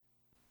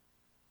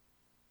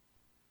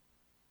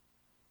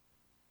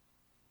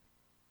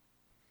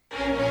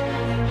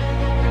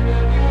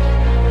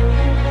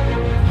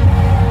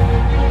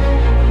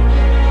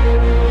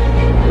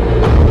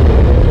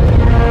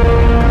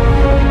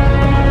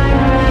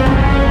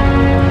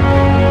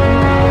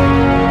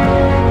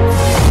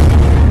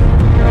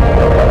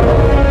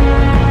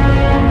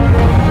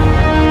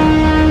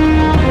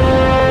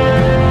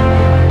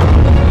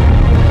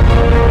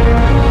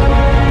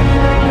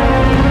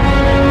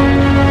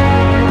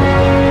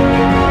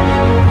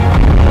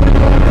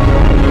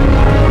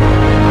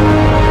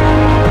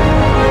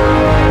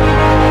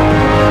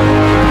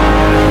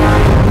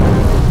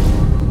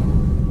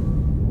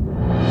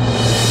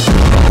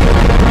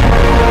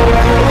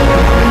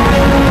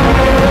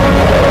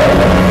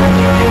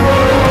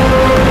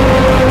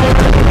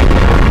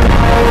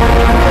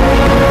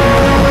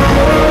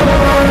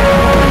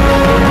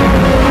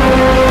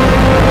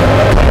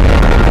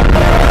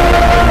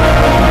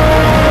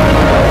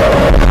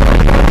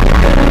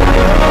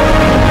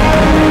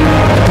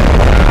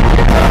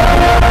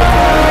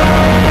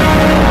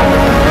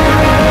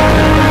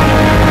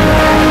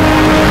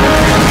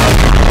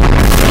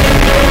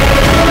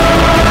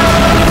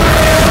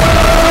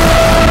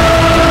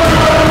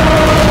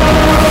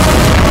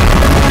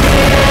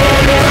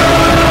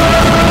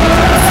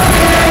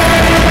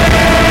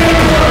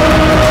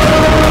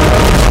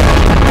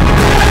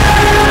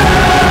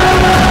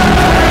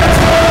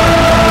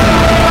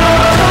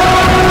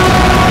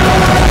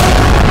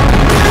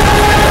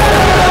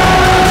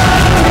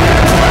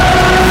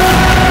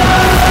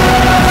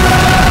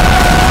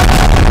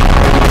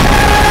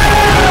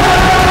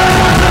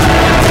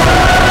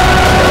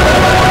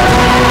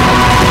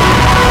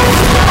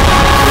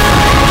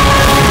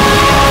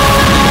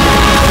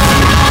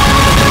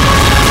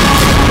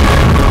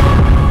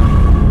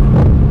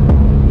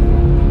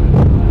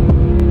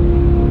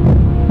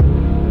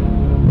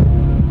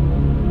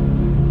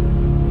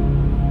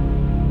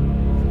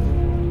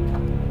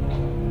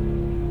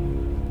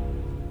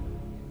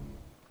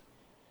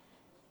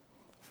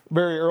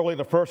Very early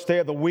the first day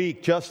of the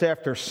week, just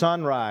after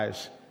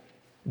sunrise,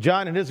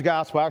 John in his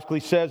gospel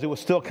actually says it was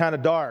still kind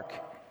of dark.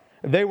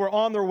 They were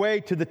on their way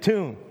to the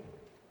tomb.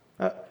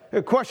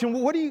 A question,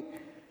 what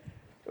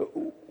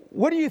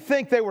do you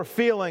think they were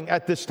feeling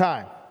at this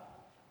time?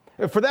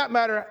 For that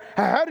matter,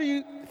 how do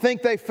you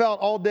think they felt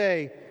all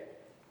day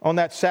on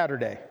that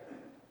Saturday?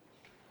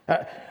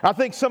 I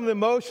think some of the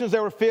emotions they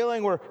were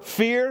feeling were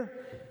fear,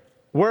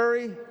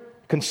 worry,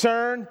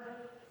 concern.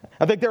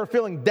 I think they were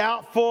feeling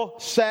doubtful,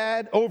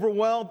 sad,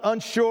 overwhelmed,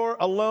 unsure,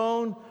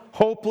 alone,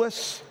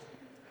 hopeless.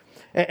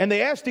 And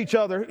they asked each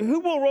other, who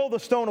will roll the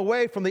stone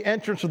away from the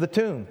entrance of the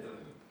tomb?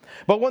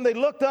 But when they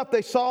looked up,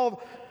 they saw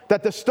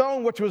that the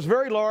stone, which was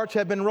very large,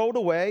 had been rolled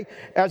away.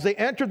 As they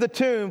entered the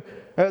tomb,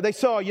 they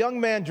saw a young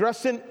man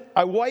dressed in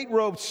a white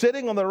robe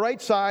sitting on the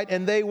right side,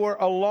 and they were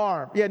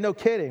alarmed. Yeah, no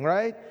kidding,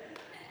 right?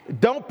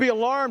 Don't be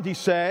alarmed, he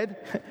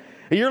said.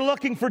 You're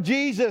looking for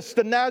Jesus,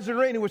 the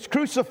Nazarene who was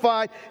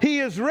crucified. He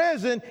is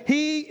risen.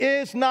 He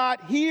is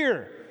not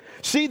here.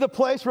 See the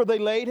place where they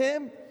laid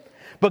him?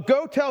 But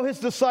go tell his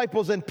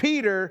disciples and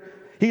Peter,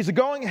 he's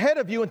going ahead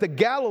of you into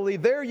Galilee.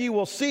 There you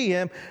will see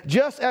him,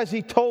 just as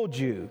he told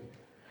you.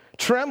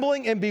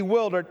 Trembling and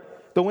bewildered,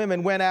 the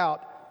women went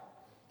out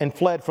and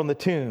fled from the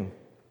tomb.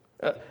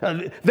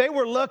 They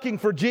were looking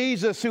for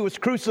Jesus who was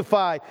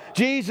crucified,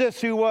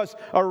 Jesus who was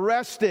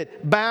arrested,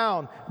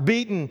 bound,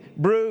 beaten,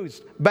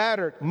 bruised,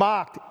 battered,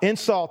 mocked,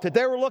 insulted.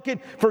 They were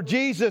looking for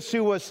Jesus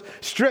who was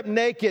stripped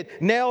naked,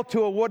 nailed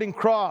to a wooden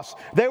cross.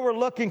 They were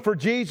looking for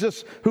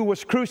Jesus who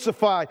was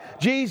crucified,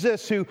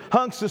 Jesus who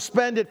hung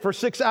suspended for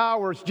 6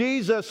 hours,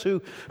 Jesus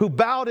who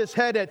bowed his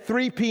head at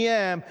 3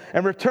 p.m.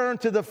 and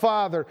returned to the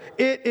Father.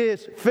 It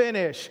is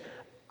finished.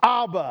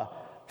 Abba,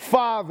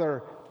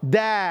 Father,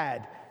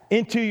 Dad,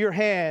 into your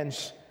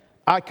hands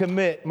I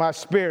commit my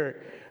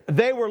spirit.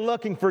 They were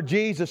looking for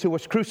Jesus who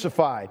was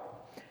crucified.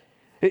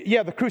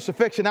 Yeah, the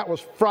crucifixion, that was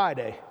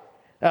Friday.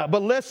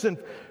 But listen,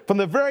 from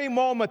the very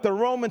moment the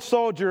Roman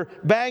soldier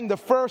banged the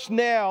first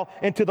nail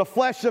into the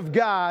flesh of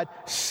God,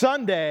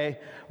 Sunday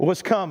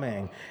was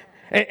coming.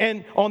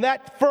 And on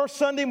that first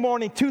Sunday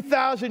morning,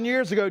 2,000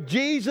 years ago,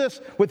 Jesus,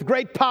 with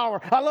great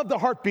power, I love the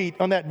heartbeat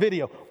on that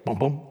video, boom,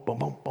 boom, boom,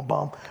 boom, boom,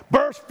 boom,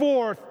 burst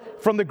forth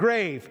from the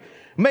grave.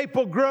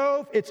 Maple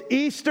Grove, it's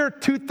Easter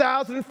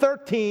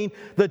 2013.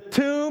 The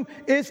tomb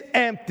is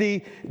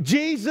empty.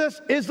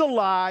 Jesus is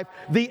alive.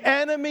 The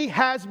enemy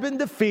has been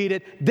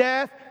defeated.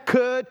 Death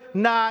could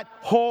not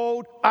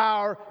hold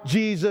our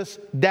Jesus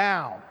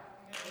down.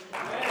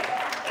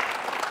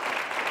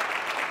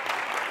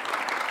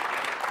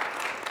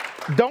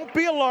 Don't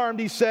be alarmed,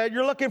 he said.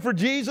 You're looking for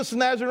Jesus the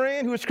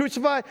Nazarene who was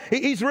crucified.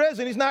 He's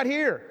risen. He's not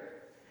here.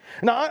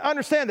 Now, I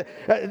understand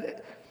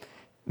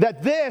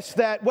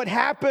that what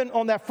happened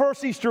on that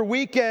first Easter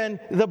weekend,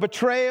 the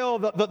betrayal,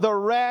 the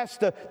arrest,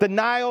 the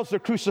denials, the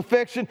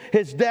crucifixion,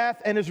 his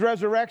death, and his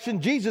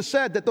resurrection, Jesus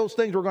said that those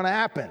things were going to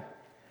happen.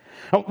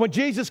 When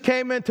Jesus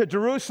came into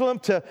Jerusalem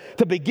to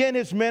begin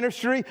his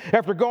ministry,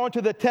 after going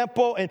to the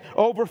temple and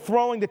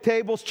overthrowing the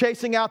tables,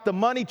 chasing out the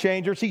money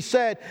changers, he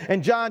said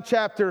in John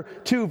chapter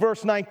 2,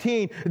 verse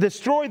 19,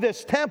 destroy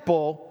this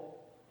temple,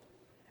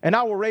 and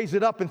I will raise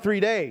it up in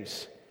 3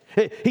 days.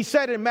 He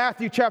said in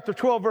Matthew chapter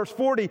 12, verse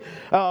 40,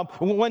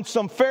 when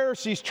some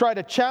Pharisees tried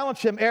to challenge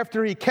him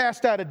after he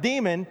cast out a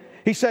demon,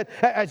 he said,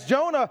 as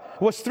Jonah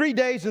was 3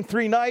 days and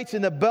 3 nights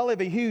in the belly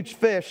of a huge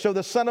fish, so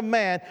the Son of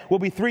Man will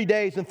be 3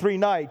 days and 3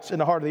 nights in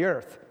the heart of the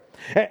earth.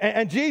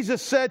 And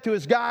Jesus said to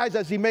his guys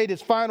as he made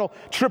his final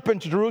trip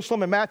into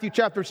Jerusalem in Matthew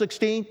chapter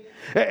 16,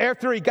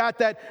 after he got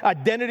that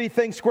identity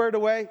thing squared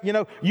away,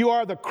 you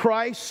are the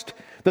Christ,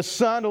 the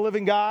Son of the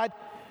living God.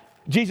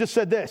 Jesus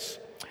said this,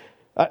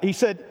 he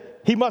said,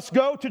 he must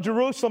go to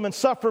Jerusalem and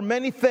suffer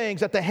many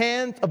things at the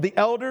hands of the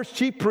elders,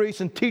 chief priests,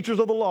 and teachers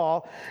of the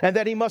law, and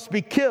that he must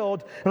be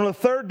killed and on the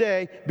third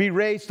day be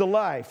raised to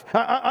life.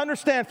 I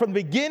understand from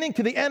the beginning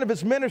to the end of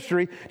his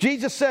ministry,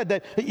 Jesus said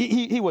that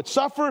he would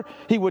suffer,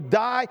 he would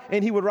die,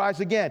 and he would rise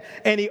again.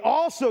 And he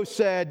also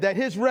said that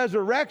his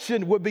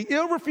resurrection would be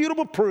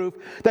irrefutable proof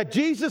that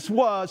Jesus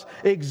was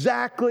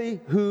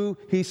exactly who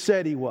he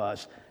said he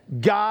was.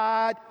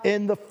 God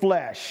in the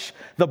flesh,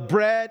 the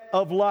bread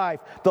of life,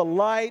 the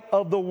light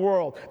of the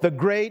world, the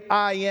great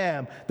I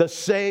am, the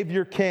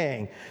Savior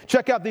King.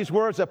 Check out these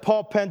words that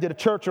Paul penned to the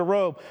church of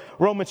Rome,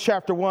 Romans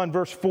chapter 1,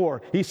 verse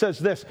 4. He says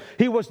this,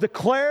 he was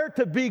declared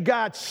to be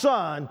God's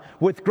Son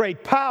with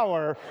great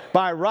power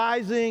by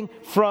rising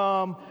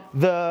from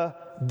the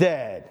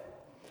dead.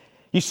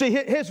 You see,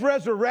 his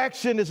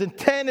resurrection is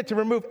intended to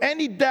remove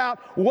any doubt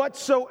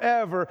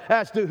whatsoever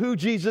as to who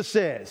Jesus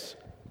is.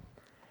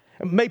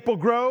 Maple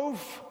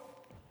Grove,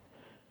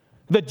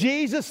 the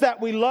Jesus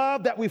that we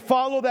love, that we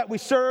follow, that we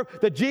serve,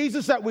 the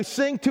Jesus that we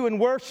sing to and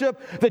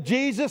worship, the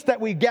Jesus that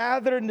we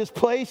gather in this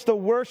place to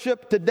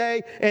worship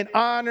today and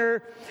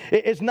honor,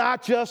 is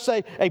not just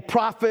a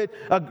prophet,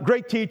 a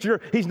great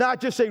teacher. He's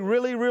not just a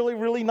really, really,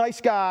 really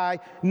nice guy.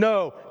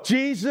 No,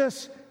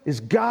 Jesus is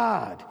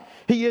God.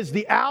 He is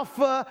the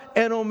Alpha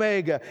and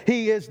Omega.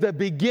 He is the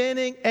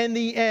beginning and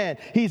the end.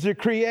 He's the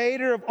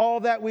creator of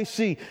all that we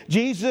see.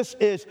 Jesus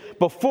is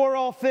before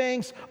all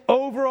things,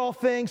 over all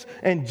things,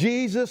 and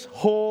Jesus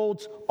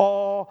holds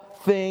all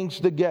things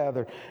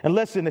together. And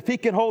listen, if he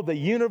can hold the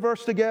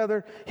universe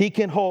together, he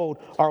can hold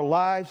our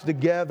lives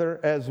together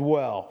as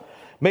well.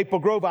 Maple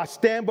Grove, I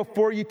stand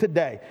before you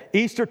today,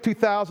 Easter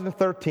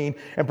 2013,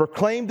 and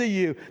proclaim to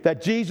you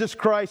that Jesus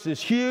Christ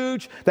is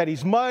huge, that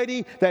he's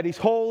mighty, that he's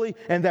holy,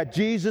 and that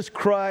Jesus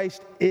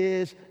Christ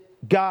is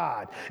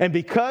God. And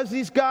because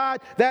he's God,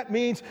 that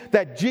means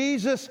that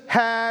Jesus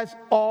has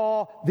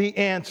all the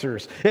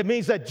answers. It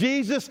means that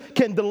Jesus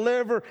can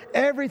deliver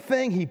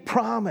everything he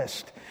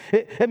promised.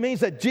 It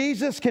means that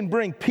Jesus can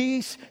bring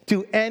peace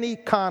to any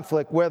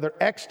conflict, whether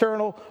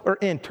external or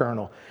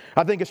internal.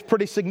 I think it's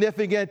pretty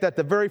significant that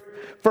the very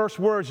first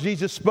words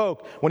Jesus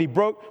spoke when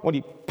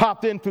he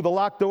popped in through the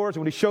locked doors,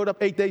 and when he showed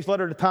up 8 days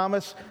later to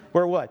Thomas,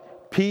 were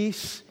what?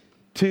 Peace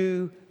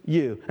to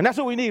you. And that's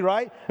what we need,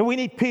 right? And we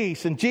need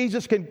peace, and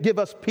Jesus can give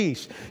us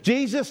peace.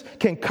 Jesus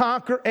can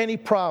conquer any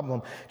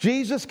problem.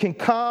 Jesus can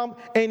calm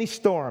any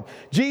storm.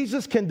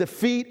 Jesus can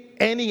defeat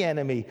any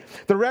enemy.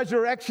 The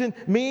resurrection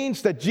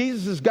means that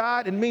Jesus is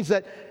God, and means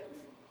that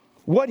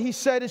what he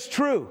said is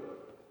true.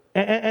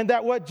 And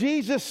that what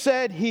Jesus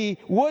said he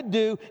would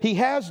do, he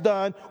has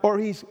done, or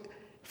he's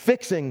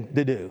fixing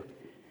to do.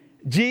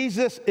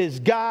 Jesus is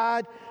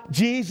God.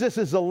 Jesus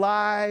is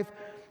alive.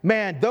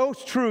 Man,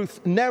 those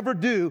truths never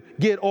do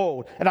get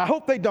old. And I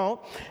hope they don't.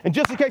 And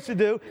just in case they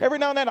do, every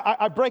now and then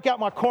I break out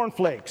my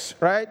cornflakes,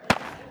 right?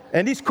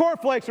 And these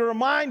cornflakes will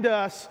remind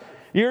us,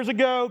 years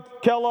ago,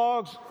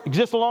 Kellogg's,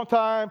 exists a long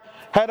time,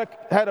 had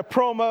a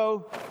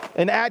promo,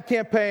 an ad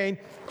campaign.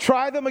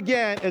 Try them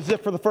again as if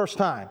for the first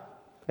time.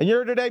 And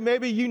you're today,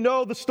 maybe you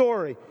know the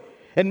story.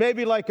 And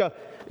maybe like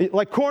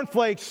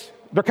cornflakes,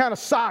 they're kind of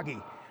soggy,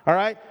 all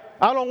right?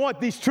 I don't want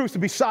these truths to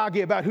be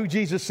soggy about who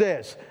Jesus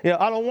is.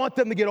 I don't want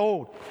them to get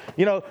old.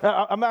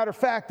 A matter of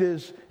fact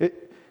is,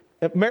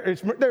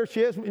 there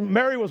she is.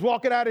 Mary was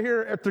walking out of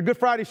here after Good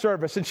Friday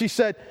service, and she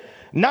said,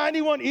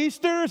 91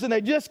 Easters, and they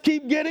just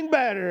keep getting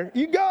better.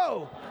 You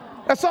go.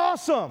 That's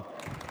awesome.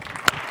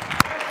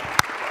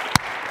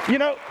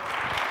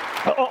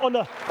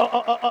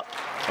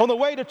 On the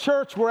way to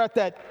church, we're at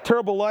that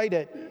terrible light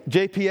at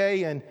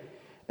JPA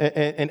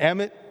and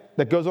Emmett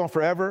that goes on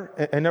forever.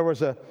 And there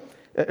was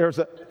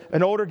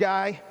an older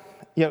guy,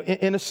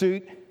 in a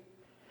suit.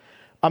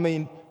 I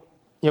mean,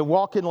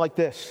 walking like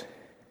this.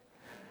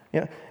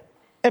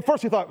 At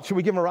first we thought, should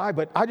we give him a ride?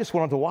 But I just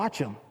wanted to watch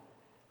him.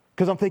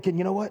 Because I'm thinking,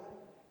 you know what?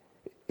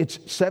 It's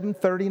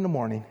 7:30 in the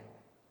morning.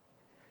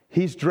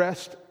 He's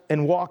dressed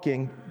and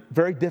walking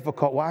very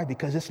difficult. Why?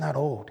 Because it's not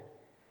old.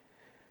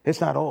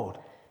 It's not old.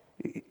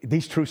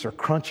 These truths are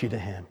crunchy to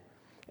him.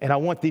 And I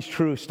want these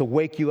truths to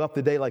wake you up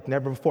today like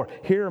never before.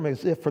 Hear them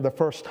as if for the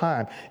first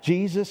time.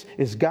 Jesus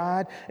is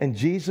God, and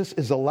Jesus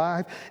is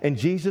alive, and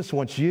Jesus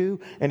wants you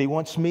and he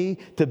wants me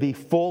to be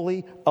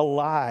fully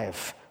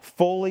alive.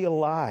 Fully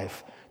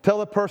alive. Tell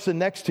the person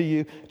next to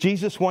you,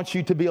 Jesus wants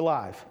you to be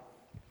alive.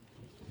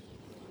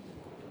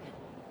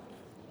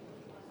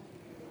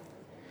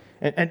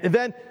 And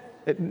then,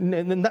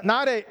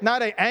 not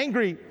a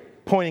angry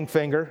pointing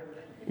finger,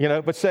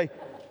 but say,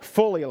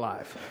 fully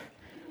alive.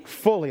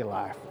 Fully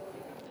alive.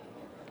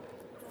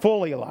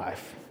 Fully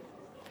alive.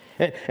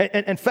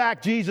 And in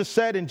fact, Jesus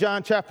said in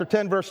John chapter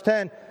 10, verse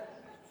 10,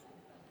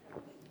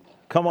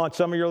 come on,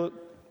 some of you are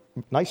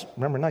nice.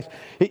 Remember, nice.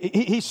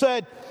 He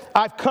said,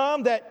 I've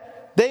come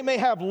that they may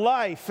have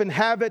life and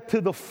have it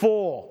to the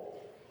full.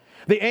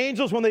 The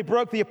angels, when they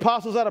broke the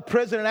apostles out of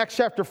prison in Acts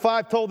chapter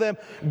 5, told them,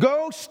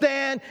 go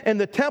stand in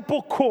the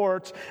temple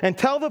courts and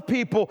tell the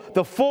people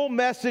the full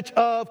message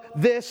of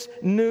this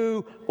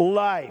new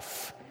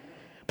life.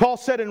 Paul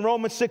said in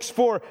Romans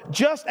 6:4,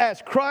 just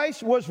as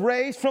Christ was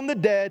raised from the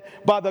dead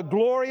by the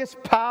glorious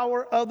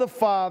power of the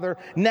Father,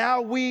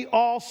 now we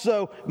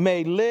also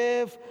may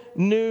live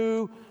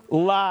new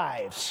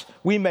lives.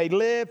 We may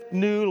live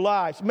new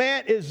lives.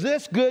 Man, is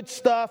this good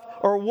stuff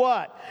or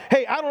what?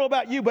 Hey, I don't know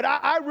about you, but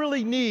I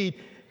really need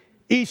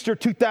Easter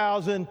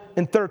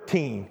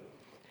 2013.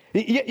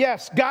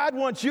 Yes, God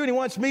wants you and he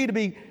wants me to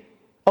be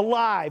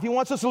alive. He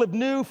wants us to live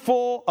new,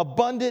 full,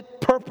 abundant,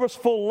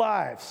 purposeful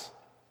lives.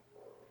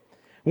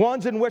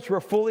 Ones in which we're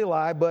fully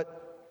alive,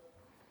 but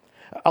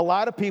a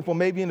lot of people,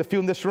 maybe in the few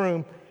in this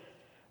room,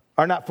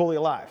 are not fully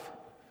alive.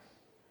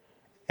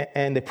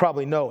 And they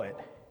probably know it.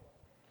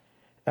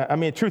 I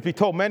mean, truth be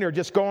told, many are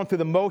just going through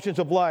the motions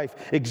of life,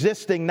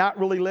 existing, not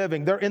really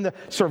living. They're in the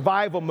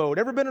survival mode.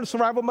 Ever been in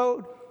survival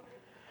mode?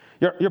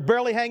 You're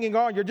barely hanging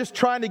on. You're just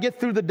trying to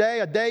get through the day,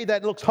 a day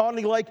that looks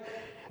hauntingly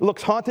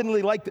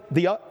like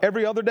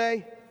every other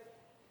day.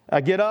 I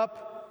get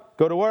up,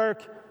 go to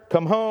work,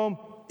 come home,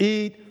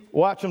 eat,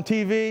 watch some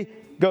TV,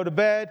 go to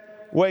bed,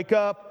 wake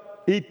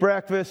up, eat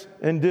breakfast,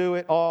 and do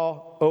it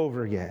all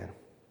over again.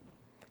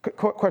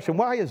 Question,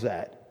 why is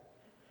that?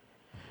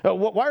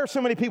 Why are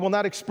so many people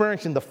not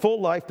experiencing the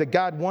full life that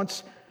God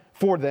wants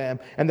for them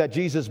and that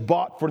Jesus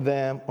bought for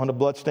them on the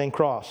bloodstained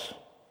cross?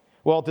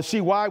 Well, to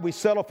see why we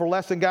settle for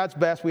less than God's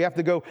best, we have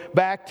to go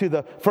back to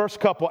the first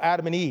couple,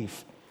 Adam and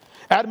Eve.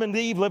 Adam and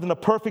Eve lived in a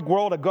perfect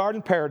world, a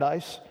garden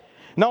paradise.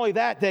 Not only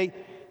that,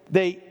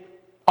 they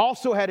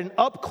also had an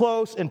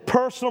up-close and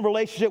personal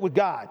relationship with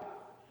God.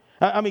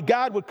 I mean,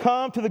 God would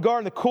come to the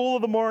garden in the cool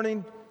of the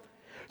morning,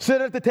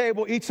 sit at the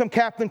table, eat some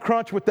Captain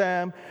Crunch with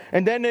them,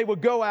 and then they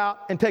would go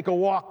out and take a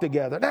walk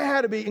together. That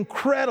had to be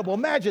incredible.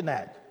 Imagine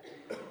that.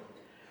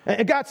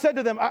 And God said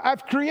to them,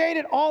 I've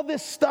created all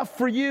this stuff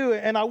for you,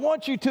 and I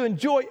want you to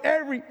enjoy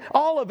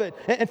all of it.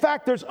 In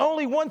fact, there's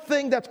only one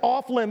thing that's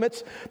off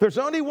limits. There's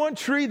only one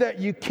tree that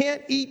you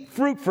can't eat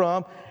fruit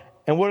from.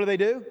 And what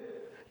do?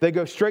 They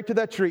go straight to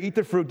that tree, eat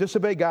the fruit,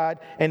 disobey God,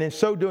 and in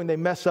so doing, they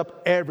mess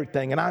up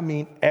everything. And I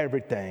mean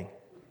everything.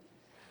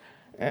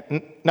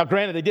 Now,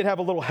 granted, they did have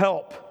a little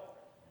help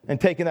in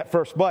taking that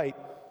first bite,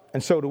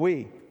 and so do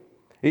we.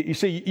 You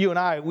see, you and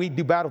I, we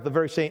do battle with the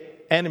very same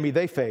enemy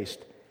they faced.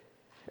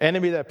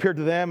 Enemy that appeared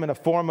to them in the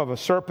form of a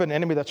serpent,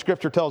 enemy that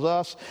Scripture tells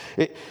us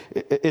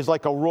is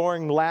like a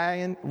roaring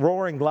lion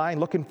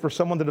looking for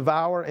someone to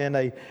devour, and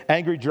an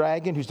angry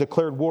dragon who's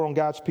declared war on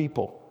God's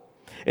people.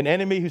 An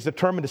enemy who's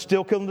determined to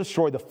steal, kill, and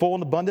destroy the full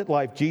and abundant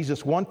life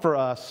Jesus won for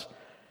us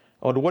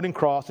on the wooden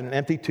cross in an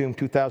empty tomb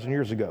 2,000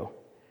 years ago.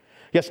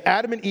 Yes,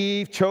 Adam and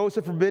Eve chose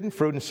the forbidden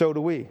fruit, and so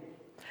do we.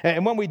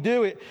 And when we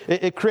do,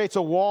 it creates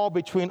a wall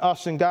between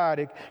us and God.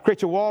 It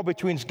creates a wall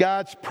between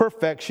God's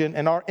perfection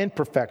and our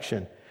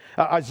imperfection.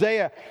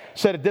 Isaiah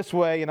said it this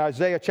way in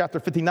Isaiah chapter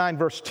 59,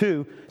 verse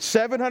 2,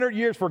 700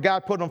 years before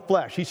God put on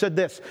flesh. He said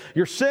this,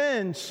 your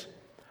sins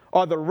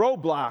are the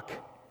roadblock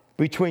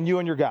between you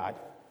and your God.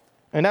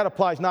 And that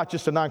applies not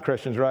just to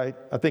non-Christians, right?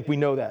 I think we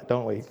know that,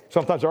 don't we?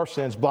 Sometimes our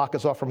sins block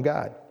us off from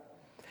God.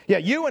 Yeah,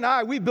 you and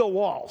I, we build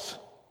walls.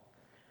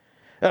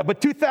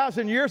 But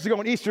 2,000 years ago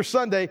on Easter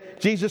Sunday,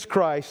 Jesus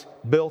Christ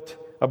built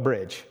a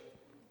bridge.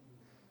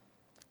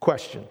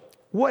 Question,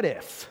 what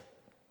if?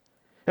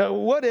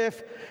 What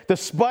if,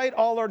 despite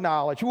all our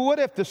knowledge, what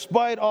if,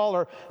 despite all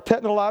our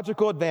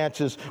technological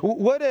advances,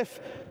 what if,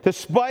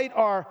 despite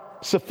our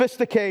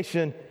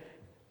sophistication,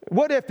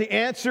 what if the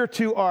answer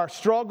to our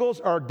struggles,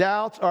 our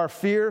doubts, our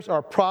fears,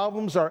 our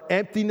problems, our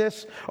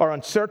emptiness, our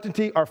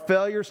uncertainty, our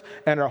failures,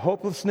 and our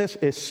hopelessness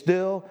is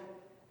still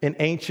an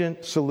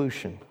ancient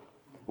solution?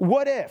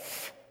 What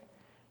if?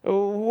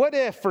 What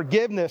if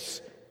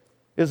forgiveness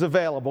is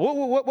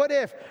available? What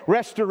if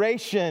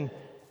restoration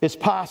is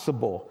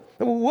possible?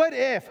 What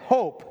if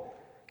hope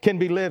can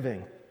be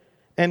living?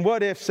 And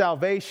what if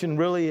salvation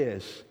really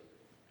is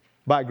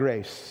by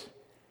grace?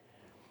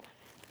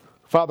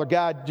 Father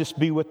God, just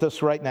be with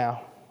us right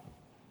now.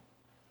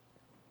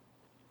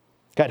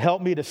 God,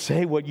 help me to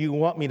say what you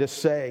want me to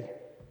say.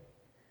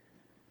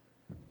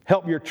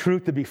 Help your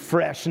truth to be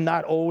fresh and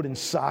not old and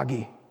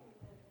soggy.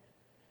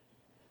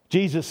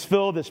 Jesus,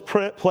 fill this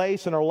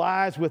place in our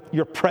lives with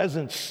your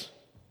presence.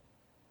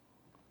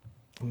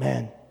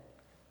 Amen.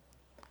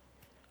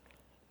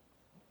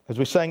 As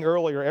we sang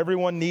earlier,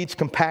 everyone needs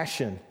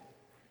compassion.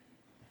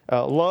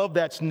 Love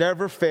that's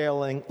never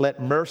failing.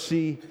 Let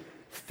mercy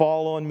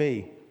fall on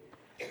me.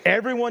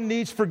 Everyone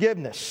needs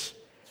forgiveness.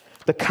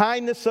 The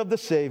kindness of the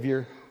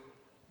Savior,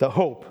 the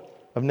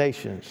hope of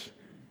nations.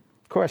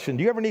 Question,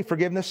 do you ever need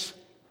forgiveness?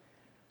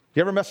 Do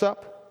you ever mess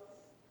up?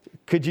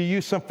 Could you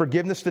use some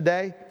forgiveness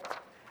today?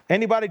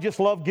 Anybody just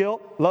love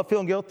guilt? Love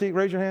feeling guilty?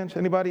 Raise your hands.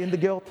 Anybody into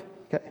guilt?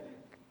 Okay.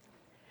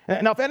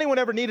 Now, if anyone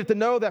ever needed to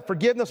know that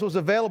forgiveness was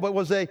available, it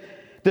was a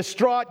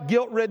distraught,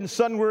 guilt-ridden,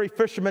 sun-weary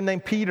fisherman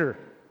named Peter.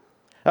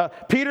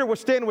 Peter was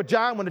standing with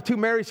John when the two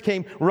Marys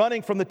came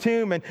running from the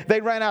tomb, and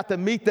they ran out to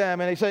meet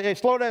them, and they said, hey,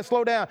 slow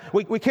down.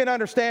 We can't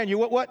understand you.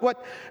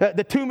 What?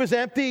 The tomb is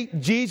empty.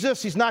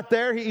 Jesus, he's not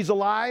there. He's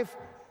alive.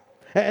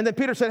 And then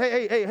Peter said,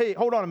 hey,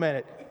 hold on a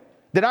minute.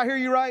 Did I hear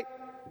you right?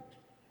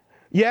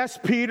 Yes,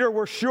 Peter,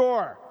 we're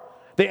sure.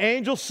 The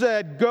angel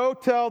said, go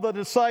tell the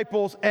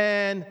disciples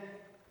and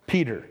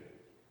Peter.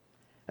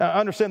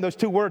 Understand those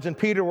two words in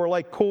Peter were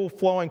like a cool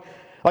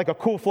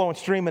flowing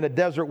stream in a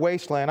desert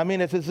wasteland. I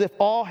mean, it's as if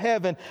all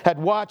heaven had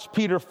watched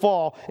Peter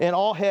fall and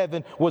all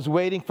heaven was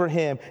waiting for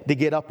him to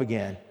get up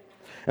again.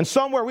 And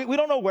somewhere, we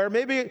don't know where,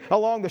 maybe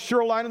along the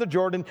shoreline of the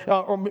Jordan,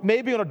 or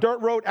maybe on a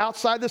dirt road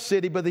outside the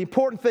city, but the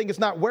important thing is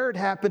not where it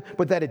happened,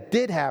 but that it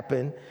did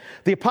happen.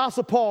 The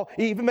Apostle Paul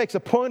even makes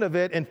a point of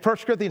it in 1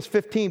 Corinthians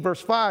 15,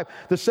 verse 5,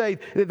 to say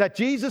that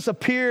Jesus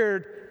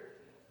appeared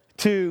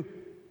to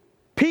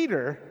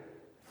Peter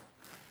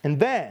and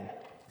then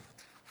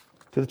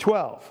to the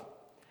 12.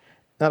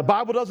 Now, the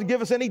Bible doesn't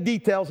give us any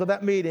details of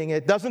that meeting.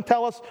 It doesn't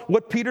tell us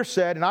what Peter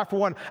said, and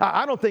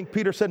I don't think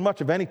Peter said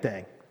much of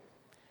anything.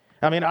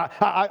 I mean,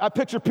 I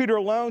picture Peter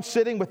alone,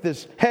 sitting with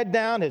his head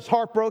down, his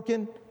heart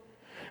broken.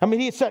 I mean,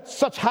 he had set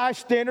such high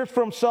standards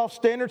for himself,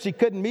 standards he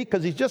couldn't meet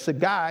because he's just a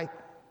guy.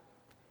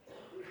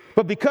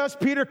 But because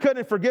Peter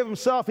couldn't forgive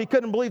himself, he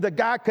couldn't believe that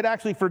God could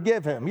actually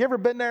forgive him. You ever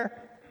been there?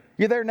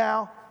 You there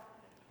now?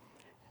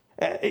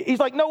 He's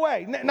like, no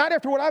way, not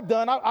after what I've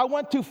done. I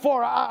went too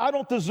far. I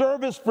don't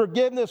deserve his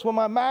forgiveness when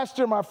my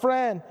master, my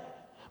friend,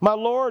 My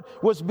Lord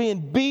was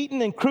being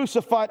beaten and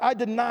crucified. I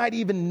denied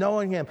even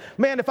knowing him.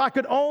 Man, if I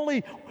could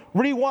only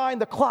rewind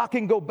the clock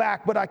and go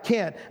back, but I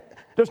can't.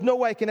 There's no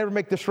way I can ever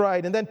make this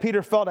right. And then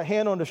Peter felt a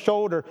hand on his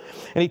shoulder,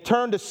 and he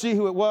turned to see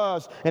who it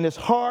was, and his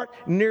heart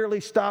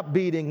nearly stopped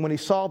beating when he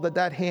saw that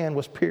that hand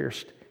was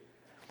pierced.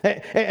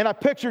 And I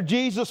pictured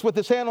Jesus with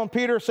his hand on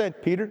Peter saying,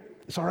 Peter,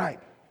 it's all right.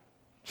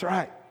 It's all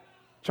right.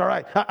 It's all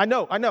right. I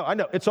know.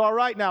 It's all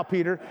right now,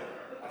 Peter.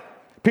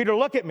 Peter,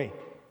 look at me.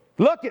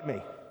 Look at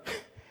me.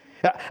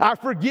 I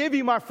forgive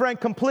you, my friend,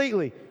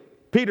 completely.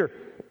 Peter,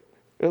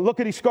 look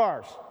at these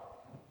scars.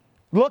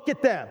 Look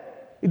at them.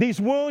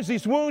 These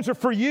wounds are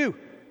for you.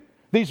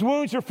 These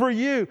wounds are for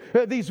you.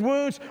 These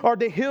wounds are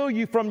to heal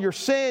you from your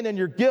sin and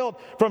your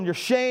guilt, from your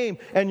shame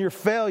and your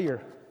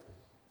failure.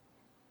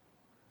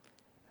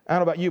 I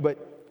don't know about you, but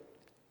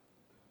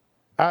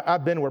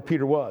I've been where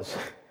Peter was.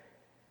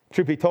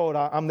 Truth be told,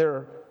 I'm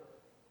there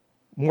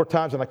more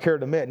times than I care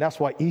to admit, and that's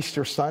why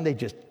Easter Sunday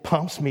just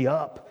pumps me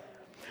up.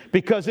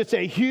 Because it's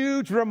a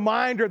huge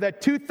reminder that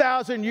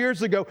 2,000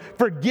 years ago,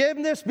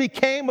 forgiveness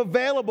became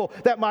available,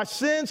 that my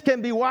sins can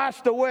be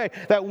washed away,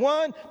 that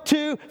 1,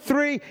 2,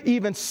 3,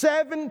 even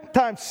 7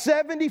 times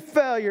 70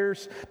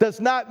 failures does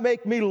not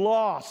make me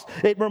lost.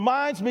 It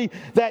reminds me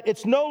that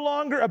it's no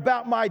longer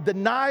about my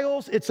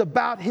denials, it's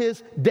about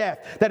his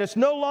death. That it's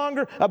no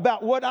longer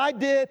about what I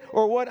did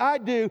or what I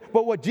do,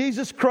 but what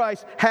Jesus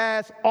Christ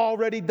has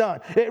already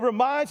done. It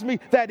reminds me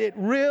that it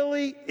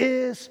really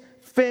is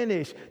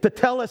finished,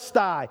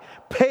 tetelestai,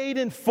 paid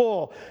in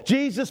full.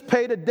 Jesus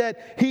paid a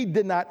debt he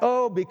did not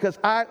owe because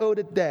I owed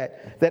a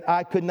debt that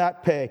I could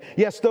not pay.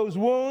 Yes, those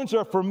wounds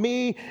are for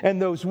me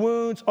and those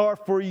wounds are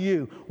for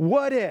you.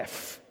 What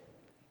if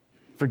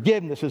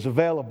forgiveness is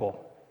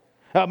available?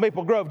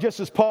 Maple Grove, just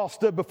as Paul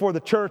stood before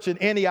the church in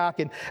Antioch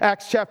in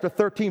Acts chapter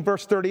 13,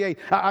 verse 38,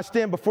 I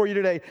stand before you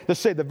today to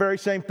say the very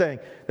same thing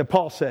that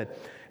Paul said.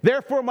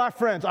 Therefore, my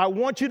friends, I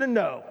want you to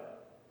know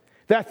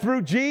that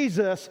through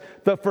Jesus,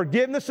 the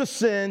forgiveness of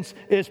sins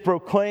is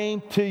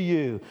proclaimed to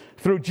you.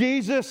 Through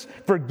Jesus,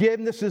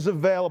 forgiveness is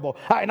available.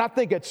 And I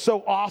think it's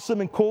so awesome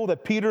and cool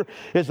that Peter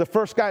is the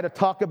first guy to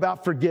talk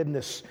about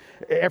forgiveness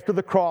after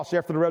the cross,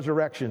 after the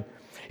resurrection.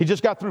 He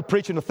just got through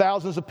preaching to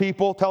thousands of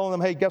people, telling them,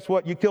 hey, guess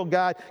what? You killed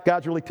God.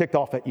 God's really ticked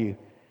off at you. And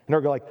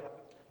they're like,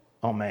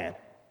 oh, man.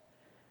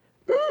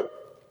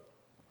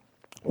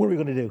 What are we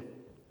going to do?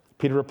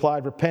 Peter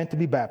replied, repent and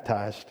be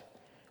baptized,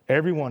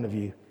 every one of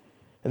you,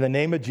 in the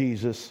name of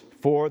Jesus,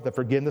 for the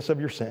forgiveness of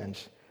your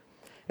sins,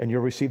 and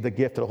you'll receive the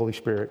gift of the Holy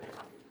Spirit.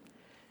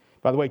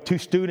 By the way, 2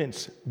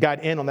 students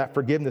got in on that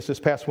forgiveness this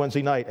past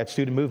Wednesday night at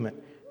Student Movement,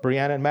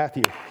 Brianna and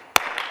Matthew.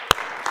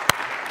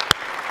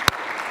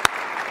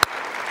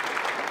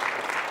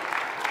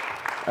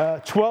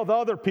 12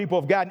 other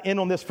people have gotten in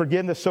on this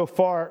forgiveness so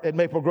far at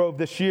Maple Grove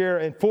this year,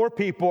 and 4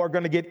 people are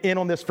going to get in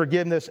on this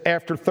forgiveness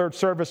after third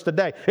service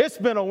today. It's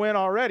been a win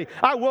already.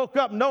 I woke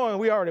up knowing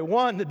we already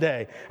won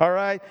today, all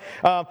right?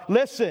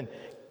 Listen,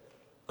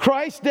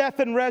 Christ's death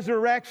and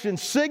resurrection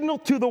signal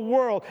to the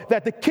world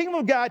that the kingdom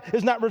of God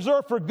is not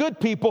reserved for good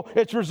people,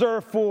 it's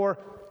reserved for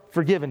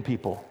forgiven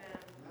people.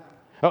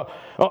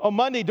 On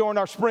Monday during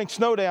our spring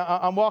snow day,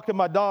 I'm walking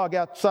my dog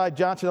outside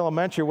Johnson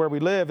Elementary where we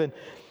live,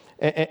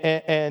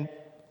 and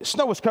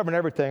snow was covering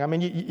everything. I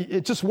mean,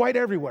 it's just white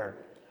everywhere.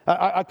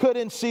 I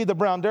couldn't see the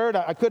brown dirt.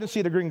 I couldn't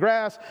see the green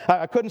grass.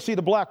 I couldn't see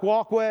the black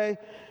walkway.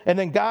 And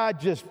then God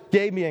just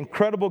gave me an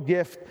incredible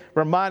gift,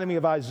 reminding me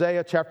of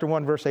Isaiah chapter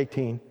 1, verse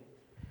 18.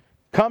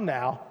 Come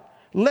now,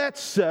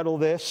 let's settle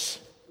this.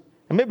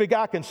 And maybe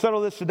God can settle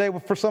this today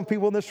for some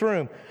people in this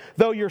room.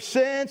 Though your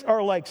sins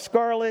are like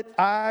scarlet,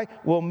 I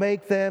will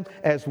make them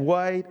as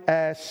white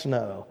as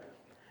snow.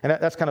 And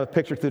that's kind of a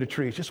picture through the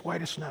trees, just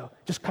white as snow,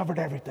 just covered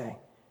everything.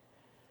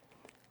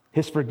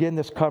 His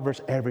forgiveness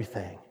covers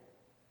everything.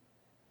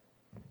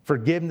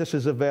 Forgiveness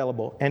is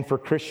available, and for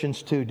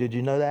Christians too. Did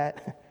you know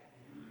that?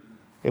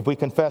 If we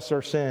confess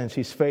our sins,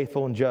 he's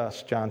faithful and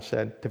just, John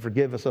said, to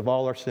forgive us of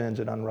all our sins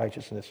and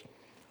unrighteousness.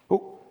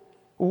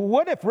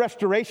 What if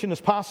restoration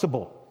is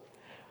possible?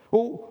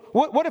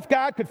 What if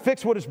God could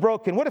fix what is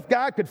broken? What if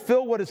God could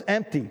fill what is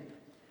empty?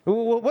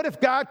 What if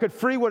God could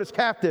free what is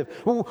captive?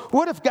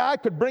 What if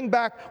God could bring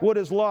back what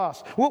is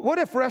lost? What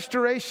if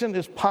restoration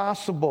is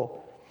possible?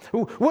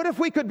 What if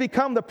we could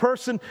become the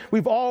person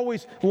we've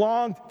always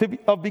longed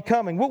of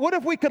becoming? What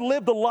if we could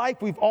live the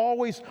life we've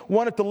always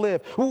wanted to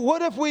live?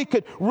 What if we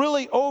could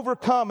really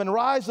overcome and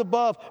rise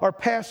above our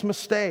past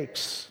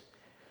mistakes?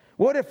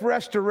 What if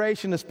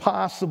restoration is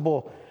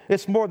possible?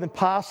 It's more than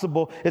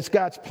possible. It's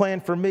God's plan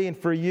for me and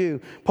for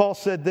you. Paul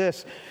said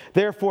this,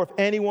 therefore, if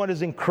anyone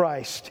is in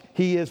Christ,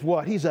 he is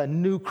what? He's a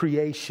new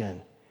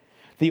creation.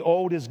 The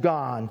old is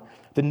gone,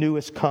 the new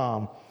has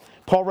come.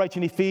 Paul writes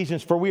in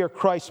Ephesians, for we are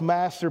Christ's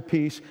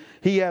masterpiece.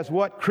 He has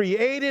what?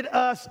 Created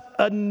us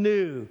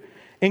anew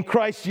in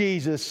Christ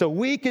Jesus so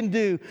we can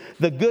do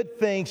the good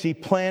things he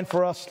planned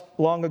for us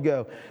long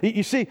ago.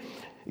 You see,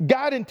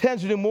 God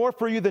intends to do more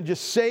for you than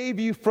just save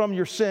you from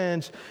your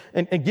sins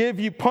and give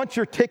you, punch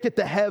your ticket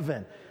to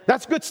heaven.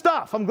 That's good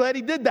stuff. I'm glad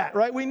he did that,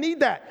 right? We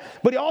need that.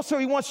 But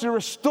he wants to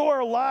restore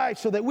our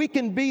lives so that we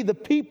can be the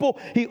people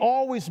he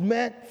always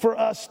meant for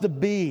us to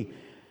be.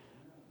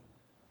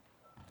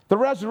 The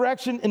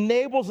resurrection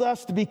enables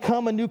us to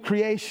become a new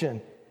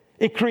creation.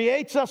 It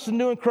creates us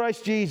anew in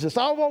Christ Jesus.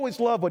 I've always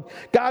loved what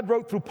God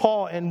wrote through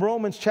Paul in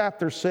Romans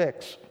chapter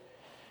 6.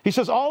 He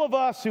says, all of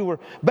us who were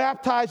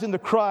baptized into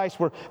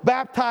Christ were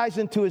baptized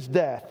into his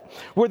death.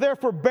 We're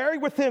therefore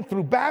buried with him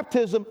through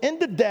baptism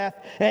into death,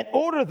 in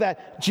order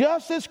that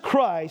just as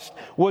Christ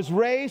was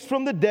raised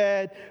from the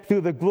dead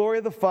through the glory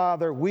of the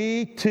Father,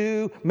 we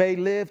too may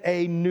live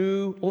a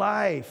new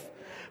life.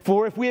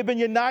 For if we have been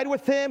united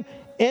with him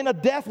in a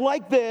death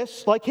like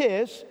this, like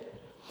his,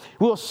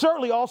 we'll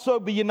certainly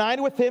also be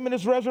united with him in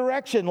his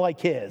resurrection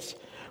like his.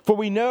 For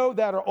we know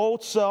that our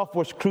old self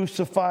was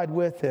crucified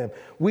with him.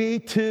 We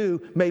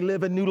too may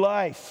live a new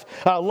life,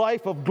 a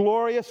life of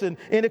glorious and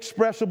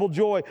inexpressible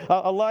joy,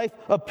 a life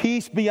of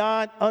peace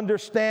beyond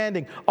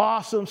understanding.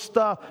 Awesome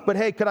stuff. But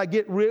hey, could I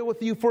get real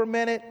with you for a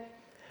minute?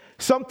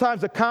 Sometimes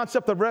the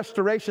concept of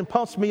restoration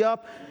pumps me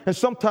up, and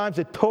sometimes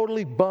it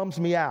totally bums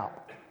me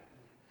out.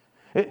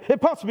 It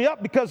pumps me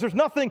up because there's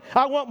nothing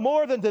I want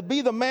more than to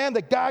be the man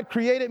that God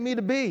created me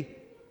to be.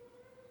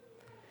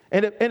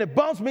 And it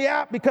bums me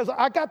out because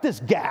I got this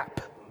gap.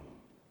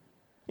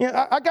 You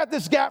know, I got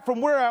this gap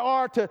from where I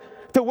are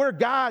to where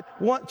God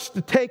wants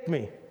to take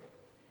me.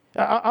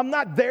 I'm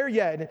not there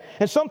yet.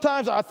 And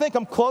sometimes I think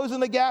I'm closing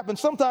the gap, and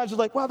sometimes it's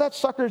like, wow, that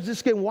sucker is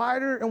just getting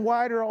wider and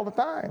wider all the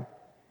time.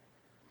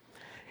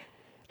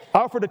 I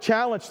offered a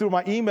challenge through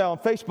my email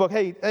and Facebook.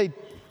 Hey,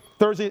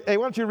 Thursday, why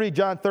don't you read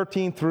John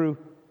 13 through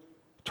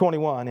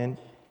 21?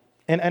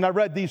 And I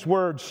read these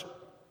words.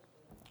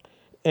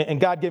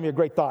 And God gave me a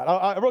great thought.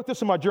 I wrote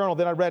this in my journal,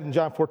 then I read in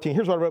John 14.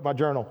 Here's what I wrote in my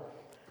journal.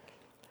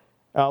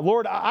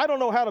 Lord, I don't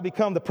know how to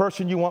become the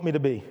person you want me to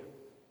be.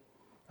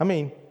 I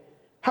mean,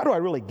 how do I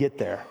really get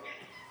there?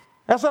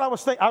 That's what I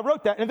was thinking. I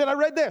wrote that, and then I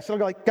read this. And I'm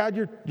like, God,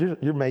 you're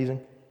amazing.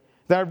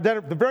 Then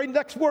the very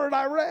next word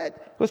I read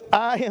was,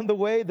 I am the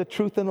way, the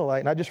truth, and the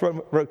light. And I just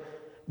wrote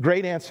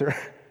great answer.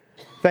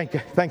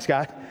 Thanks,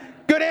 God.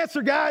 Good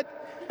answer, God.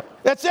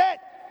 That's it.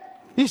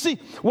 You see,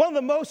 one of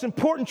the most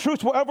important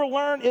truths we'll ever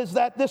learn is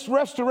that this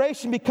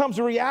restoration becomes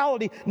a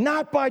reality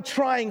not by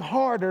trying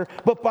harder,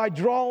 but by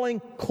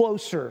drawing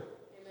closer.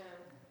 Amen.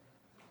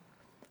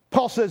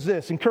 Paul says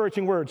this,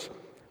 encouraging words.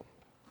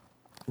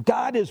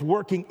 God is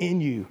working in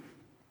you.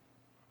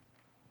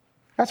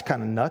 That's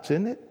kind of nuts,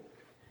 isn't it?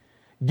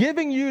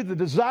 Giving you the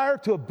desire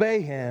to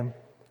obey him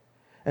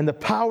and the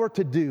power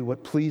to do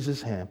what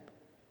pleases him.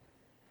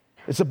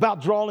 It's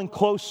about drawing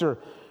closer.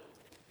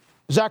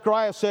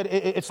 Zechariah said,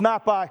 it's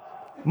not by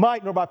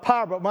might nor by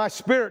power, but my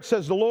spirit,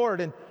 says the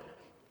Lord. And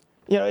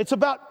you know, it's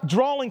about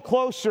drawing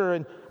closer.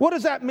 And what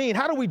does that mean?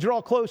 How do we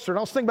draw closer? And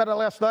I was thinking about it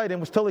last night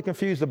and was totally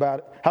confused about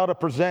it, how to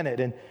present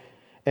it.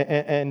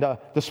 And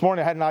this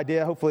morning I had an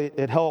idea. Hopefully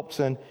it helps.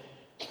 And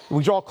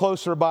we draw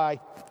closer by,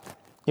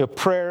 you know,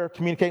 prayer,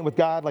 communicating with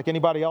God like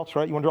anybody else,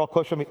 right? You want to draw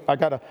closer? I mean,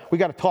 we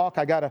got to talk.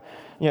 I got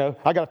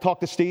to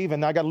talk to Steve,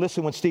 and I got to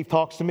listen when Steve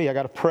talks to me. I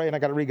got to pray, and I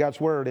got to read God's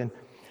word. And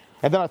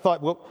then I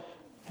thought, well,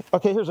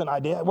 okay, here's an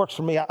idea. It works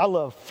for me. I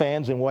love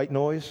fans and white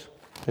noise.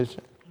 I don't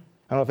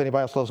know if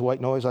anybody else loves white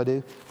noise. I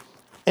do.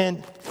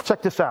 And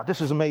check this out.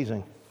 This is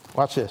amazing.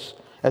 Watch this.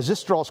 As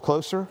this draws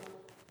closer.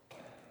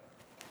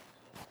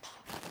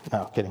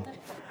 No, kidding.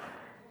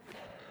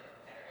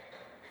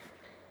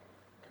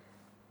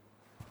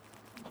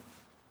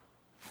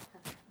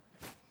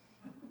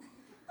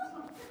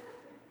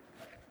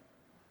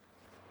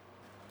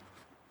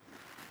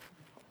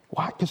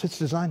 Why? Because it's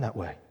designed that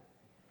way.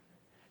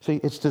 See,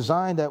 it's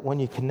designed that when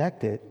you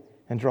connect it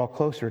and draw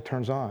closer, it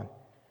turns on.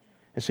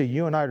 And so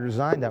you and I are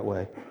designed that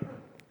way.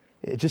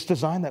 It's just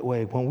designed that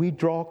way. When we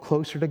draw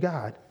closer to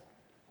God,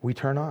 we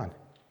turn on.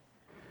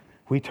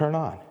 We turn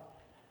on.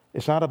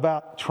 It's not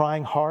about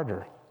trying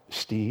harder,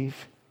 Steve.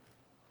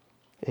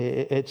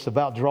 It's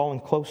about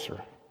drawing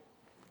closer.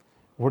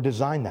 We're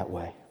designed that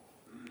way.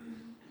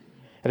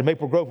 At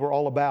Maple Grove, we're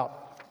all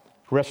about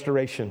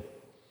restoration,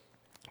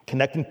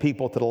 connecting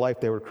people to the life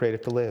they were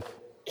created to live.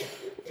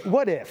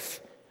 What if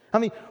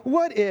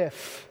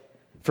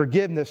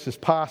forgiveness is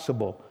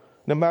possible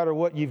no matter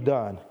what you've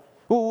done?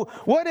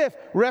 What if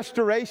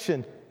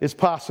restoration is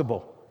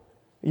possible?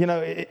 You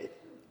know,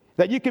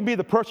 that you can be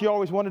the person you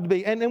always wanted to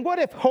be. And what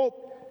if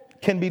hope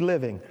can be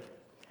living?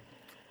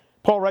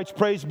 Paul writes,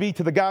 praise be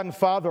to the God and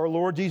Father, our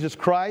Lord Jesus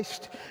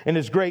Christ. In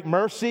his great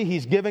mercy,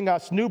 he's giving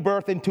us new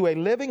birth into a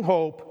living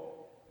hope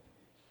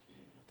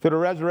through the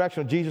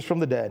resurrection of Jesus from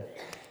the dead.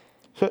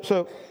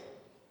 So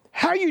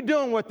how are you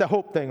doing with the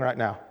hope thing right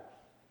now?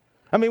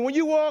 I mean, when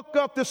you woke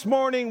up this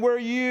morning, were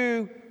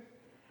you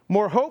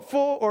more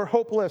hopeful or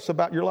hopeless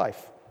about your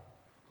life?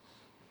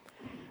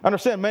 I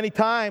understand many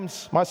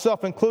times,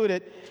 myself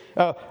included,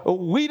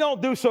 we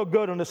don't do so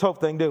good on this hope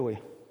thing, do we?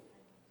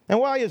 And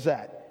why is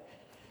that?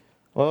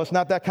 Well, it's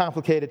not that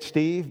complicated,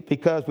 Steve,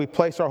 because we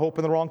place our hope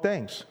in the wrong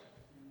things.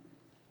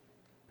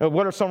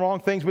 What are some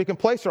wrong things we can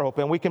place our hope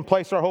in? We can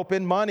place our hope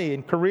in money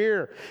and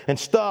career and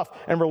stuff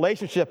and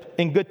relationship,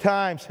 in good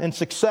times and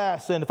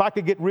success. And if I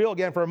could get real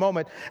again for a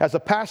moment, as a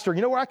pastor,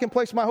 you know where I can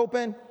place my hope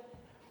in?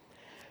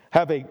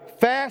 Have a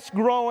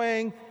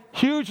fast-growing,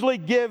 hugely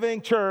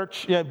giving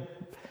church,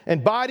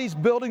 and bodies,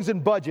 buildings,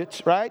 and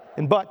budgets, right?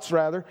 And butts,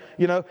 rather.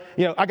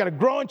 I got a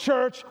growing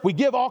church. We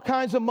give all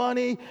kinds of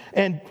money,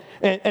 and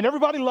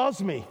everybody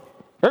loves me.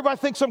 Everybody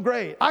thinks I'm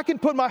great. I can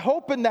put my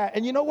hope in that.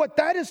 And you know what?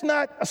 That is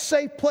not a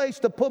safe place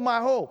to put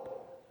my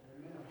hope.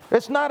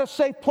 It's not a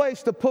safe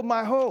place to put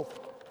my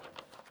hope.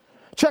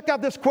 Check out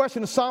this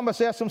question the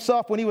psalmist asked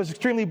himself when he was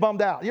extremely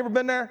bummed out. You ever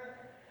been there?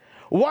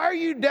 Why are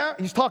you down?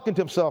 He's talking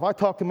to himself. I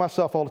talk to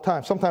myself all the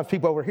time. Sometimes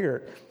people overhear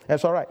it.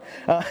 That's all right.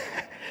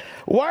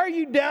 Why are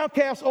you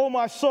downcast, oh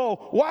my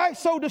soul? Why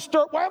so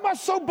disturbed? Why am I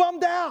so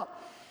bummed out?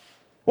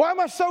 Why am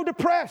I so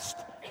depressed?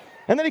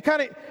 And then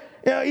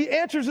he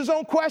answers his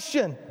own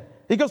question.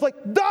 He goes like,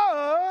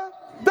 duh,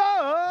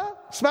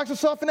 smacks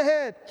himself in the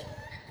head.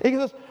 He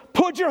goes,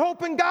 put your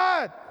hope in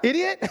God,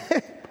 idiot.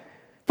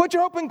 Put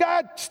your hope in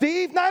God,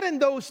 Steve, not in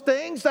those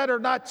things that are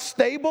not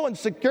stable and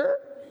secure.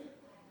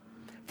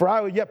 For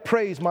I will yet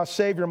praise my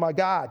Savior, my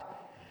God.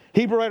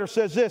 Hebrew writer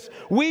says this,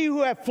 we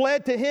who have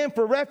fled to him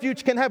for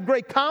refuge can have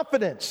great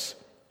confidence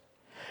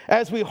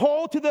as we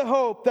hold to the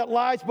hope that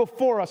lies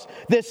before us.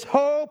 This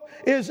hope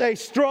is a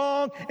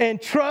strong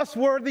and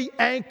trustworthy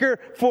anchor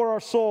for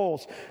our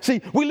souls. See,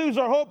 we lose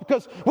our hope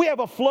because we have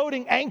a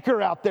floating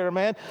anchor out there,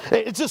 man.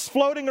 It's just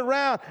floating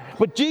around.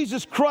 But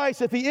Jesus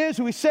Christ, if he is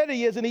who he said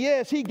he is, and he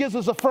is, he gives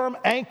us a firm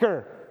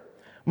anchor.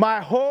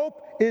 My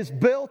hope is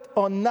built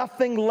on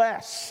nothing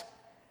less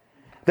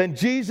than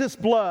Jesus'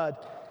 blood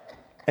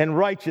and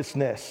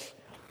righteousness.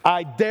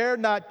 I dare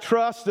not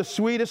trust the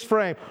sweetest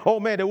frame.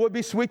 Oh, man, it would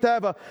be sweet to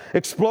have an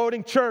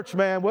exploding church,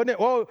 man, wouldn't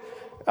it? Oh,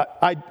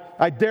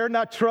 I dare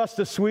not trust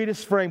the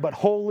sweetest frame, but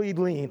wholly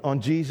lean on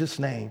Jesus'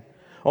 name.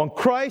 On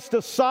Christ,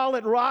 the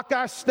solid rock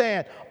I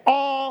stand.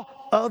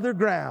 All other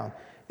ground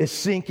is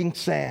sinking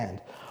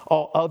sand.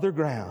 All other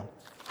ground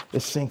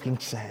is sinking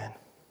sand.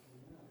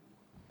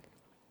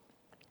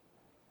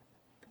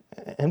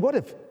 And what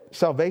if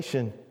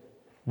salvation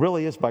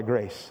really is by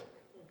grace?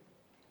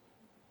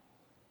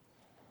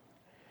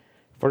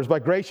 For it is by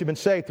grace you've been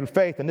saved through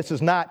faith, and this is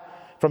not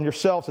from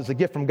yourselves, it's a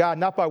gift from God,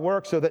 not by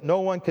works, so that no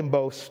one can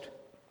boast.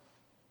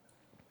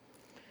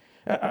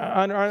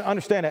 I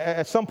understand,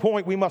 at some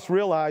point we must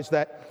realize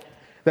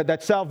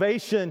that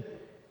salvation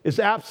is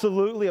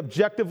absolutely,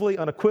 objectively,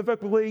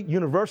 unequivocally,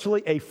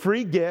 universally a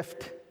free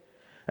gift,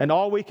 and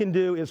all we can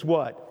do is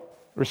what?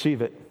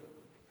 Receive it.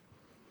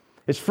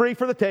 It's free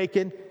for the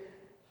taking,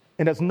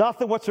 and has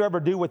nothing whatsoever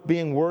to do with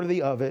being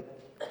worthy of it.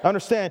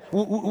 Understand,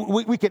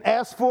 we can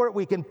ask for it,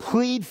 we can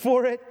plead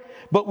for it,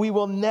 but we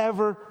will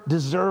never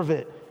deserve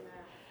it.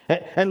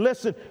 And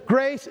listen,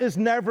 grace is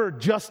never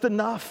just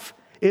enough.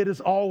 It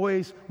is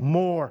always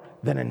more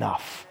than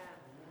enough.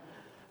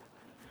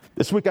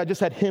 This week I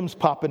just had hymns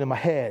popping in my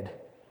head.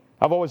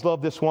 I've always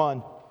loved this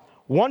one.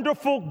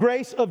 Wonderful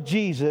grace of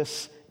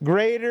Jesus,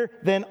 greater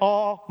than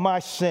all my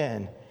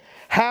sin.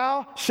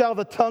 How shall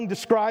the tongue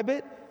describe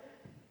it?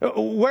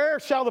 Where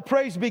shall the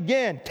praise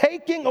begin?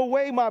 Taking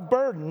away my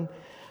burden,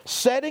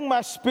 setting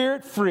my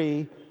spirit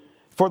free,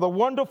 for the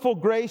wonderful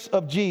grace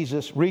of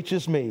Jesus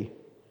reaches me.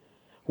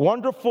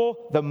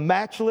 Wonderful, the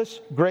matchless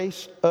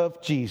grace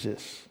of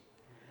Jesus.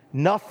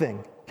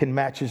 Nothing can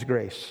match his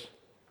grace.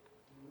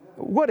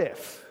 What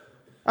if?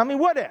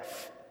 What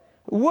if?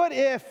 What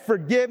if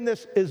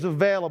forgiveness is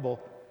available?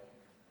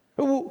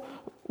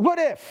 What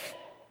if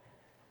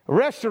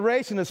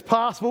restoration is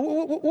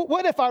possible?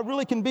 What if I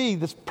really can be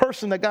this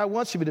person that God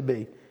wants me to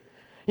be?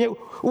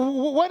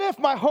 What if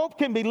my hope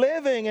can be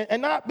living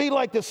and not be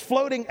like this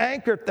floating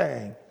anchor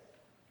thing?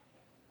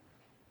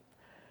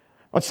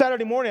 On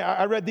Saturday morning,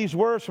 I read these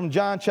words from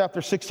John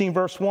chapter 16,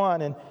 verse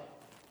 1, and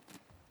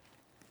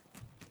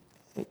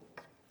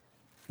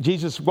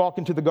Jesus walked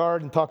into the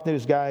garden talking to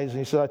his guys, and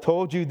he said, I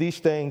told you these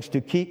things to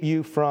keep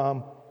you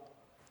from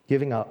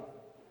giving up.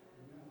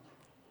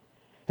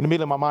 And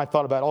immediately my mind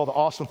thought about all the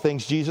awesome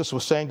things Jesus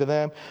was saying to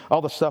them,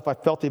 all the stuff I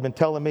felt he'd been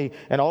telling me,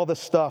 and all this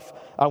stuff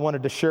I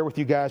wanted to share with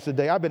you guys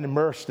today. I've been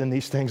immersed in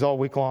these things all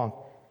week long.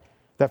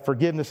 That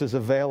forgiveness is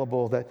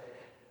available, that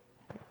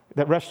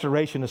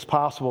restoration is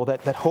possible,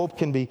 that hope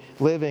can be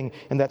living,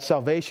 and that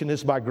salvation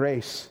is by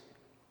grace.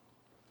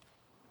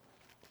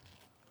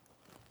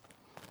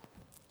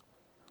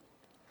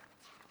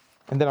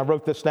 And then I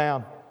wrote this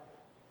down.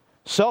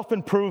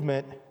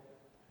 Self-improvement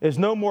is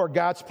no more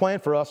God's plan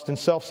for us than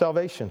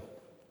self-salvation.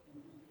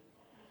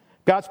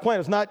 God's plan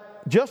is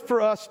not just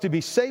for us to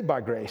be saved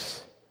by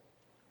grace.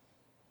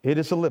 It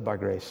is to live by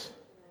grace.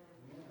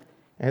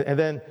 And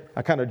then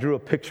I kind of drew a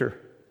picture.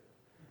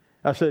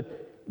 I said,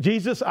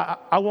 Jesus,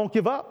 I won't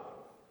give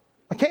up.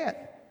 I can't.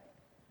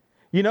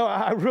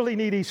 I really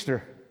need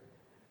Easter.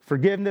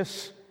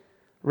 Forgiveness,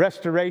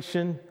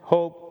 restoration,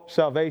 hope,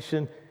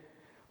 salvation.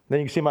 Then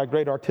you can see my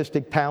great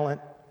artistic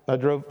talent.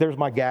 There's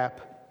my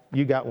gap.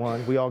 You got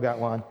one. We all got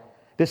one.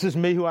 This is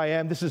me who I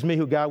am. This is me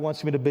who God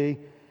wants me to be.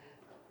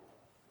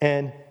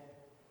 and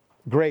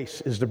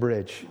grace is the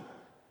bridge.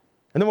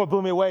 And then what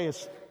blew me away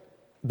is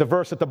the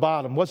verse at the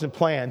bottom. Wasn't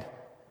planned.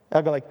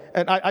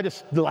 I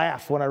just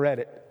laughed when I read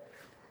it.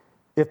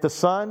 If the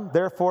Son,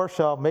 therefore,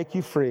 shall make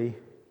you free.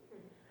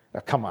 Now,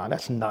 come on,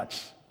 that's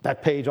nuts.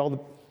 That page,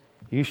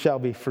 you shall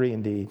be free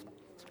indeed.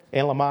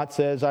 And Lamont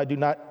says, I do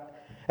not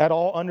at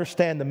all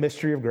understand the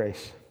mystery of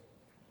grace.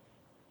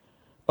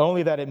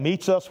 Only that it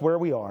meets us where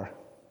we are,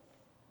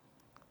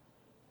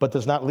 but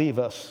does not leave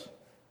us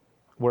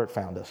where it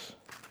found us.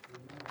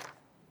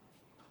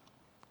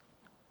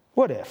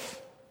 What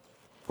if?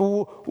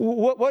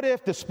 What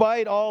if,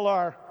 despite all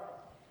our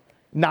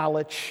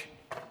knowledge,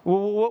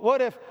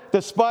 what if,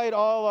 despite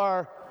all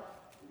our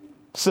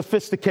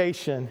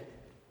sophistication,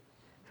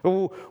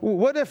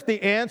 what if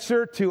the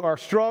answer to our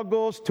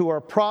struggles, to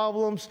our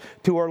problems,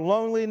 to our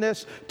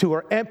loneliness, to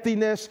our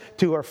emptiness,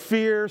 to our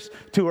fears,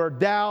 to our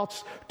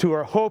doubts, to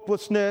our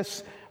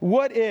hopelessness,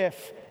 what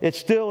if it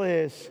still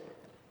is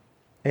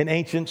an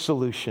ancient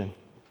solution?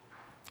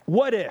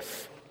 What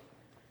if?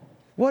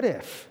 What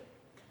if?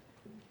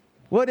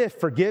 What if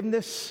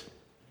forgiveness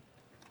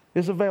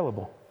is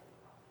available?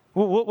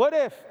 What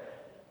if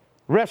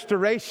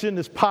restoration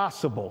is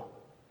possible?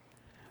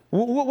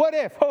 What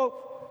if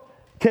hope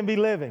can be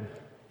living?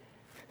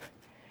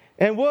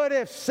 And what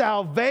if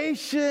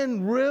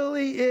salvation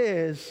really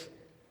is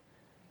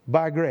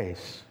by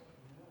grace?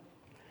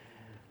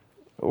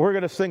 We're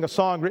going to sing a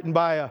song written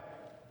by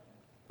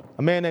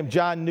a man named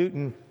John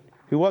Newton,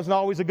 who wasn't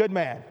always a good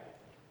man.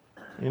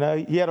 You know,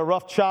 he had a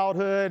rough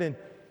childhood and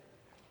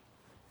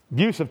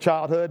abusive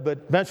childhood,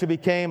 but eventually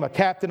became a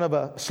captain of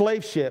a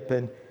slave ship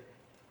and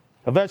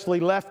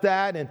eventually left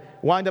that and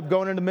wound up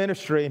going into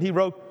ministry. And he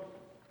wrote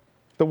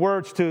the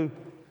words to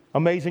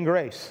Amazing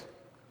Grace.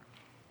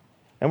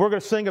 And we're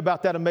going to sing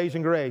about that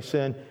amazing grace.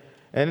 And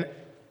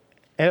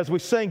as we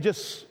sing, I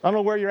don't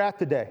know where you're at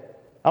today.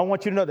 I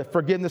want you to know that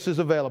forgiveness is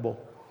available.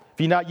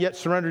 If you're not yet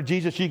surrendered to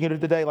Jesus, you can do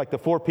it today like the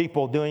 4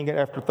 people doing it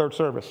after third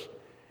service.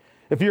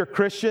 If you're a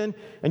Christian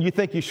and you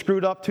think you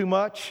screwed up too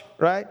much,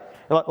 right?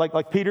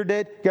 Like Peter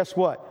did, guess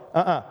what?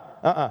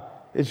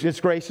 It's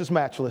grace is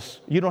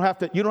matchless. You don't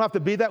have to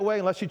be that way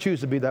unless you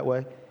choose to be that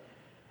way.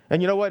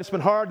 And you know what? It's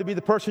been hard to be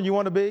the person you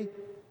want to be,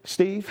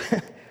 Steve.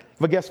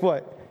 But guess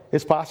what?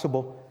 It's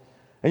possible.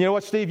 And you know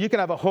what, Steve? You can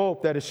have a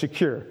hope that is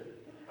secure.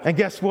 And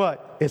guess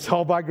what? It's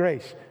all by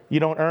grace. You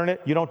don't earn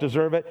it. You don't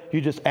deserve it. You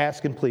just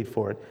ask and plead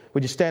for it.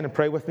 Would you stand and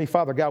pray with me?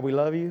 Father God, we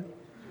love you.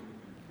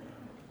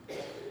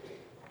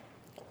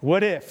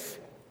 What if?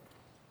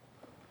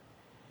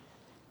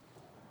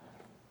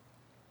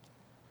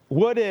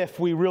 What if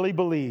we really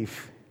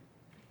believe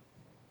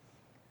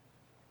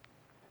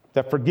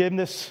that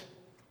forgiveness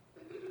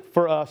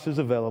for us is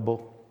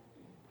available,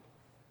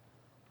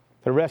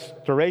 that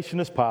restoration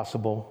is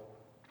possible,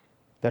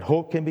 that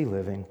hope can be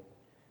living,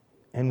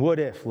 and what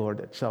if, Lord,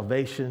 that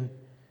salvation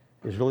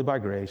is really by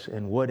grace,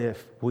 and what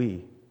if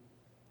we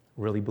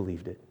really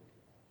believed it?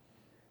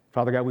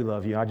 Father God, we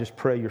love you. I just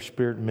pray your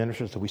Spirit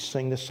ministers as we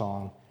sing this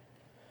song,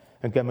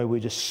 and God, may we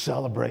just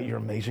celebrate your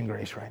amazing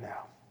grace right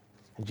now.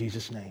 In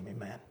Jesus' name,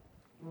 amen.